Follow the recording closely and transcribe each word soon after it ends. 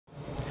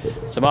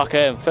So Mark,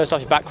 first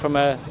off, you're back from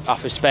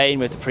off of Spain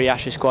with the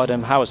pre-Ashes squad.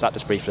 How was that,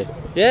 just briefly?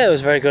 Yeah, it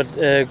was very good.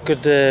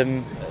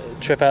 Good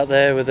trip out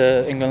there with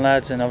the England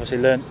lads, and obviously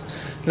learn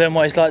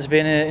what it's like to be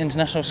in an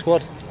international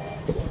squad.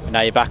 And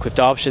now you're back with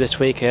Derbyshire this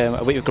week.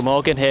 A week with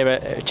Glamorgan here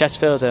at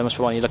Chesterfield. Must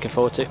be one you're looking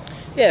forward to.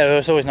 Yeah,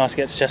 it's always nice to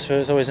get to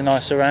Chesterfield. It's always a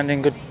nice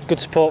surrounding, good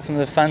support from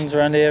the fans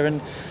around here,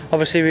 and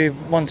obviously we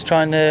want to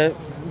try and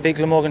beat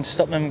Glamorgan to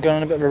stop them going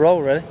on a bit of a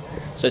roll, really.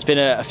 So it's been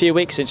a few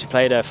weeks since you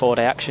played a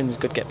 4-day action. It's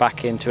good to get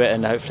back into it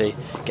and hopefully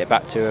get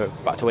back to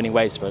winning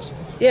ways, I suppose.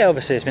 Yeah,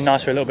 obviously it's been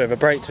nice for a little bit of a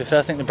break. To be fair,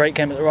 I think the break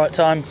came at the right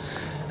time,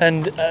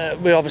 and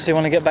we obviously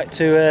want to get back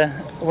to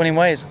winning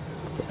ways.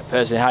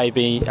 Personally,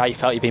 how you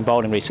felt you've been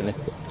bowling recently?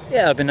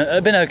 Yeah, I've been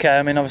okay.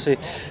 I mean, obviously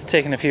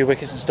taking a few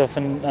wickets and stuff,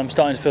 and I'm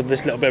starting to feel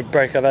this little bit of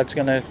break I've had is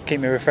going to keep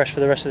me refreshed for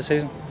the rest of the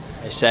season.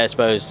 I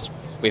suppose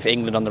with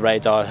England on the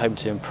radar, home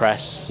to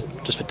impress,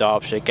 just for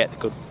Derbyshire, get the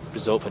good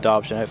result for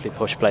Derbyshire and hopefully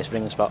push a place for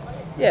England spot.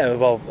 Yeah,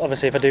 well,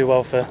 obviously if I do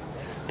well for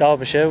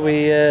Derbyshire,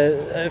 we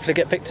hopefully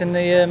get picked in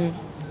the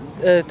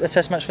a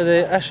test match for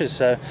the Ashes.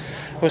 So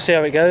we'll see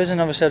how it goes, and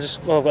obviously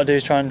all I've got to do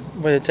is try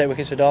and take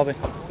wickets for Derby.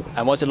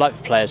 And what's it like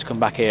for players to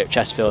come back here at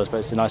Chesterfield? I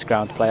suppose it's a nice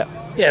ground to play at.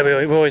 Yeah,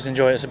 we always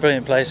enjoy it. It's a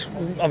brilliant place.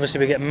 Obviously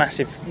we get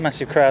massive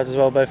crowds as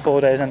well, both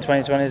 4 days and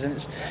 2020s, and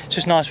it's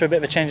just nice for a bit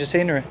of a change of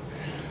scenery.